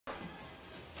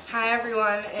Hi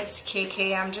everyone, it's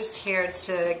KK. I'm just here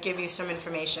to give you some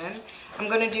information. I'm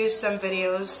going to do some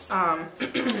videos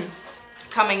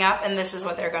coming up, and this is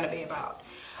what they're going to be about.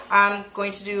 I'm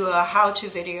going to do a how-to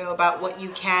video about what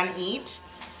you can eat,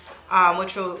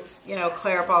 which will,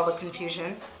 clear up all the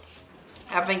confusion.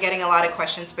 I've been getting a lot of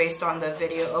questions based on the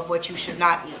video of what you should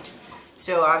not eat.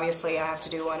 So obviously I have to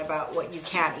do one about what you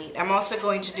can eat. I'm also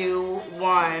going to do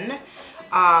one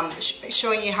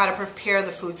showing you how to prepare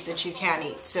the foods that you can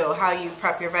eat. So how you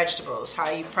prep your vegetables, how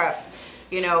you prep,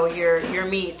 your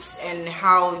meats, and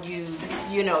how you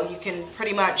can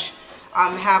pretty much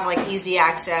have like easy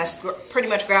access, pretty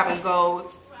much grab and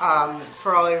go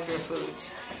for all of your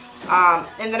foods.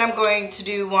 And then I'm going to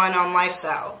do one on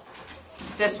lifestyle.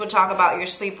 This would talk about your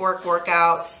sleep,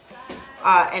 workouts,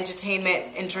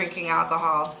 entertainment, and drinking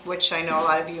alcohol, which I know a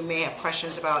lot of you may have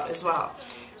questions about as well.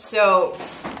 So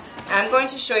I'm going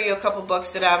to show you a couple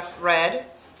books that I've read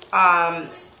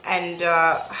and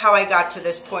how I got to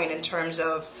this point in terms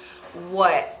of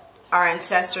what our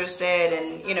ancestors did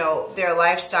and, their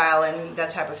lifestyle and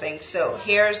that type of thing. So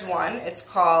here's one. It's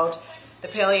called The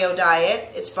Paleo Diet.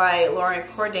 It's by Loren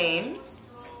Cordain.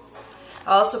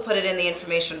 I'll also put it in the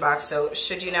information box, so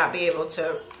should you not be able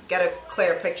to get a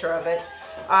clear picture of it.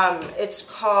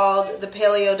 It's called The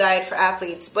Paleo Diet for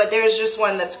Athletes, but there's just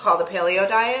one that's called The Paleo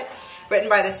Diet, written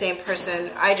by the same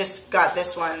person. I just got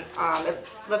this one. It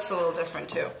looks a little different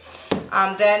too.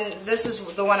 Then this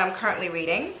is the one I'm currently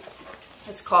reading.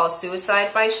 It's called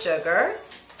Suicide by Sugar,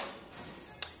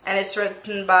 and it's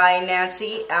written by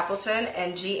Nancy Appleton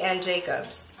and G.N.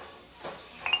 Jacobs.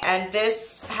 And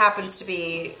this happens to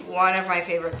be one of my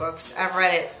favorite books. I've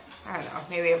read it, I don't know,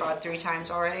 maybe about 3 times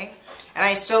already. And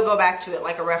I still go back to it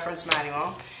like a reference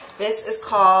manual. This is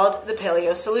called The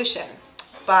Paleo Solution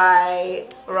by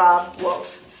Robb.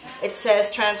 It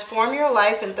says, transform your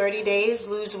life in 30 days,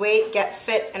 lose weight, get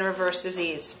fit, and reverse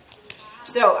disease.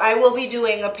 So I will be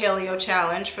doing a paleo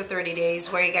challenge for 30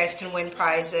 days where you guys can win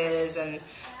prizes and,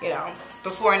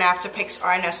 before and after pics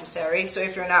are necessary. So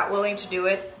if you're not willing to do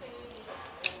it,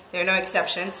 there are no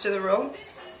exceptions to the rule.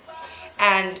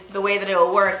 And the way that it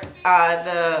will work,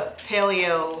 the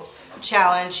paleo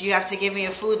challenge, you have to give me a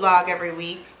food log every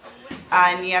week,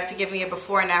 and you have to give me a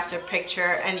before and after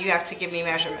picture, and you have to give me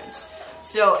measurements.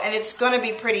 So, and it's going to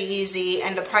be pretty easy,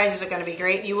 and the prizes are going to be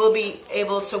great. You will be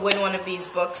able to win one of these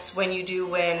books when you do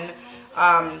win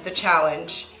the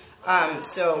challenge.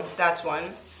 So that's one.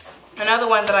 Another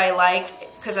one that I like,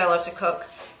 because I love to cook,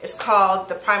 is called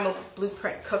the Primal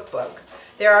Blueprint Cookbook.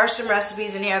 There are some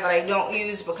recipes in here that I don't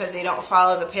use because they don't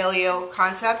follow the paleo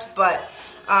concept, but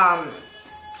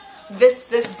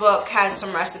this book has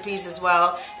some recipes as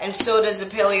well, and so does the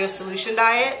Paleo Solution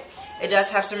Diet. It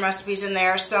does have some recipes in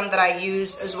there, some that I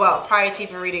use as well prior to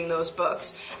even reading those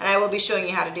books, and I will be showing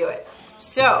you how to do it.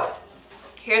 So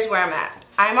here's where I'm at.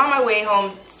 I'm on my way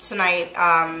home tonight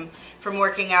from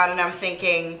working out, and I'm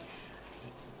thinking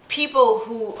people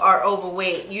who are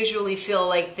overweight usually feel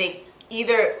like they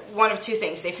either one of two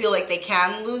things. They feel like they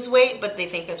can lose weight, but they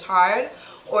think it's hard.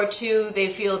 Or 2, they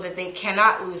feel that they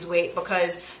cannot lose weight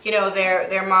because,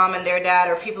 their mom and their dad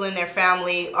or people in their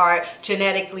family are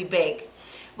genetically big.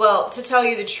 Well, to tell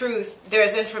you the truth,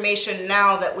 there's information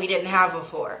now that we didn't have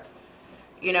before.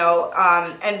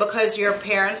 And because your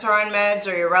parents are on meds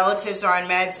or your relatives are on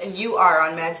meds and you are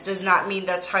on meds does not mean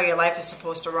that's how your life is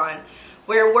supposed to run.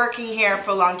 We're working here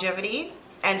for longevity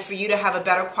and for you to have a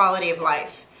better quality of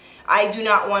life. I do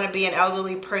not want to be an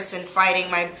elderly person fighting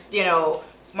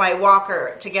my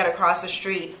walker to get across the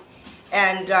street.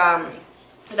 And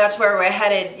that's where we're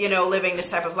headed, living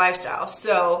this type of lifestyle.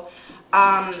 So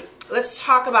let's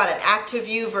talk about an active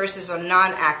you versus a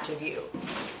non-active you.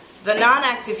 The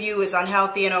non-active you is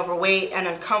unhealthy and overweight and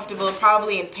uncomfortable,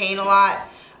 probably in pain a lot.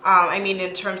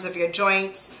 In terms of your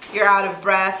joints, you're out of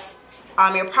breath.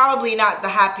 You're probably not the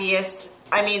happiest.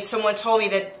 Someone told me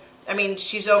that,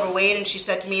 she's overweight, and she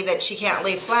said to me that she can't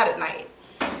lay flat at night.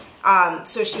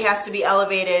 So she has to be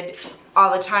elevated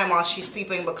all the time while she's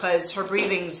sleeping because her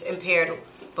breathing's impaired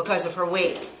because of her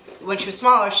weight. When she was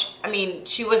smaller,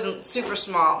 she wasn't super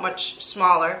small, much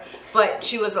smaller, but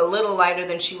she was a little lighter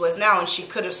than she was now, and she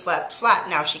could have slept flat.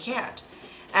 Now she can't.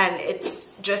 And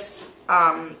it's just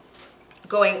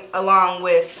going along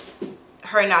with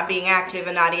her not being active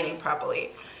and not eating properly.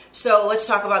 So let's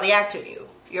talk about the active you.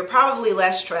 You're probably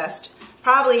less stressed,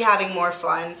 probably having more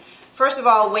fun. First of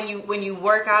all, when you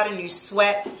work out and you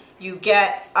sweat, you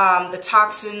get the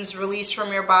toxins released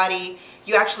from your body.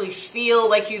 You actually feel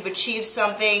like you've achieved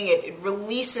something. It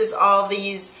releases all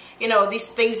these, these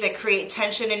things that create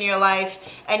tension in your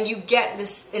life, and you get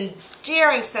this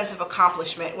endearing sense of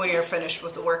accomplishment when you're finished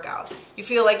with the workout. You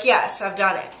feel like, yes, I've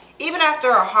done it. Even after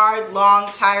a hard,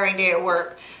 long, tiring day at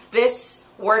work,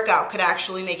 this workout could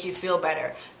actually make you feel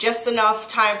better. Just enough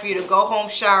time for you to go home,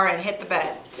 shower, and hit the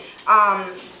bed.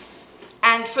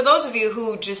 And for those of you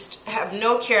who just have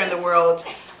no care in the world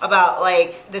about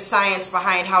like the science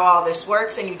behind how all this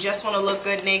works and you just want to look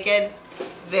good naked,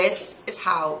 this is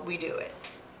how we do it.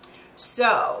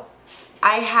 So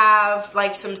I have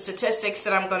like some statistics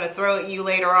that I'm going to throw at you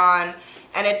later on,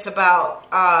 and it's about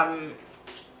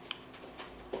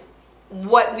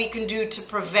what we can do to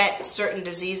prevent certain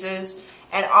diseases.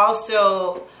 And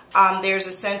also there's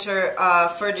a Center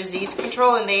for Disease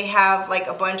Control, and they have like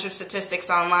a bunch of statistics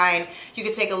online. You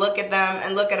can take a look at them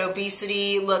and look at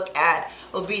obesity, look at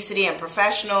obesity in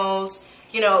professionals,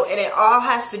 you know, and it all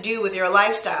has to do with your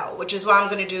lifestyle, which is why I'm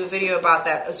going to do a video about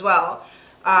that as well.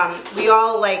 We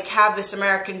all like have this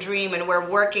American dream, and we're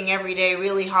working every day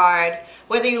really hard.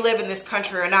 Whether you live in this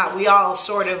country or not, we all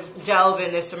sort of delve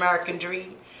in this American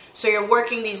dream. So you're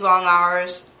working these long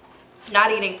hours,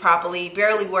 not eating properly,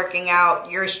 barely working out,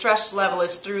 your stress level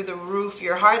is through the roof,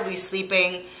 you're hardly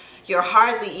sleeping, you're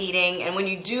hardly eating, and when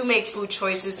you do make food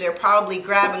choices, they're probably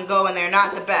grab and go and they're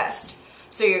not the best.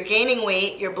 So you're gaining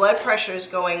weight, your blood pressure is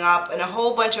going up, and a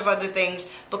whole bunch of other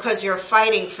things because you're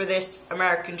fighting for this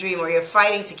American dream, or you're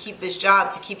fighting to keep this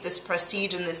job, to keep this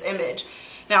prestige and this image.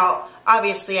 Now,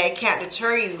 obviously, I can't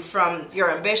deter you from your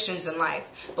ambitions in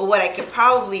life, but what I could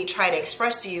probably try to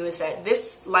express to you is that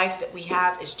this life that we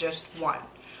have is just one.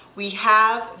 We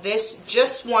have this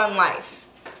just one life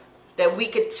that we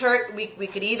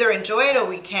could either enjoy it or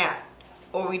we can't,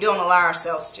 or we don't allow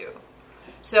ourselves to.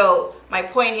 So my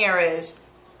point here is,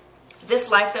 this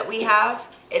life that we have,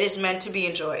 it is meant to be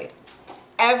enjoyed.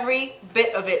 Every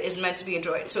bit of it is meant to be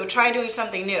enjoyed. So try doing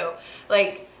something new.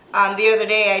 Like the other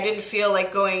day, I didn't feel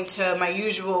like going to my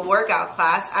usual workout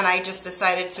class, and I just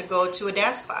decided to go to a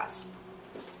dance class.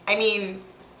 I mean,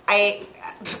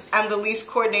 I'm the least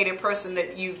coordinated person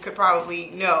that you could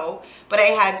probably know, but I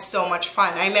had so much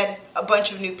fun. I met a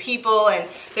bunch of new people, and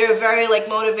they were very like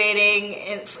motivating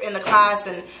in the class,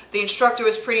 and the instructor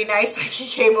was pretty nice. Like, he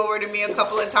came over to me a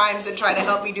couple of times and tried to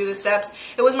help me do the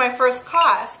steps. It was my first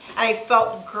class, and I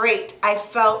felt great. I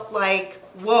felt like,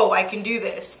 whoa, I can do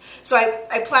this. So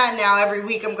I plan now every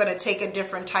week I'm going to take a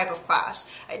different type of class.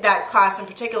 That class in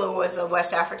particular was a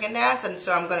West African dance, and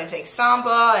so I'm going to take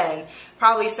samba and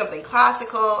probably something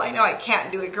classical. I know I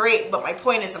can't do it great, but my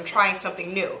point is I'm trying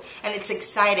something new, and it's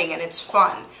exciting and it's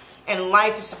fun, and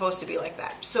life is supposed to be like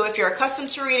that. So if you're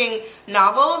accustomed to reading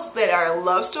novels that are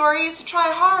love stories, try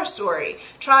a horror story,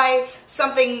 try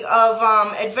something of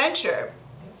adventure,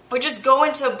 or just go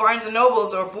into Barnes &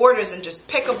 Nobles or Borders and just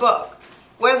pick a book.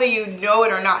 Whether you know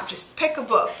it or not, just pick a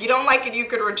book. You don't like it, you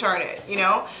could return it, you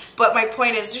know? But my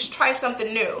point is, just try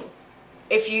something new.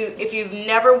 If you've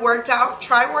never worked out,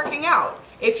 try working out.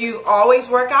 If you always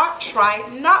work out, try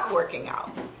not working out.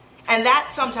 And that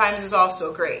sometimes is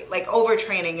also great. Like,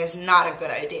 overtraining is not a good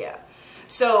idea.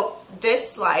 So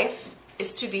this life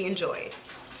is to be enjoyed.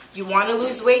 You want to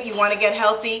lose weight, you want to get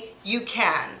healthy, you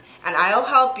can. And I'll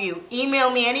help you.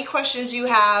 Email me any questions you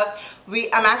have.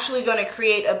 I'm actually going to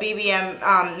create a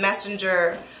BBM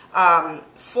Messenger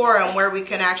forum where we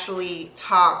can actually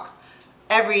talk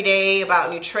every day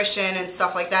about nutrition and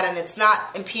stuff like that. And it's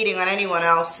not impeding on anyone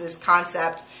else's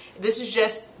concept. This is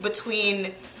just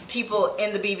between people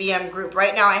in the BBM group.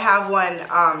 Right now I have one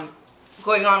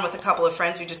going on with a couple of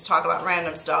friends. We just talk about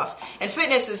random stuff. And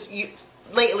fitness is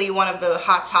lately one of the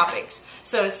hot topics.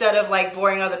 So instead of like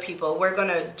boring other people, we're going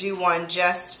to do one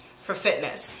just for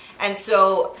fitness. And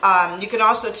so you can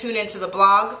also tune into the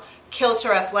blog,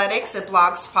 Kilter Athletics at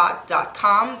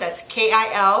blogspot.com. That's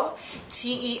KILTER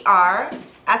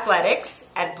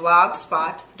Athletics at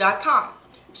blogspot.com.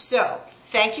 So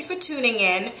thank you for tuning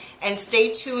in, and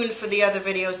stay tuned for the other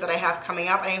videos that I have coming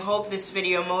up. And I hope this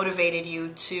video motivated you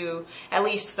to at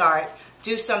least start,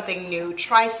 do something new,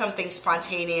 try something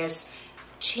spontaneous.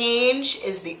 Change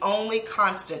is the only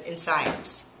constant in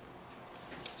science.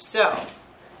 So,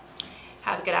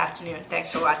 have a good afternoon.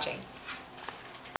 Thanks for watching.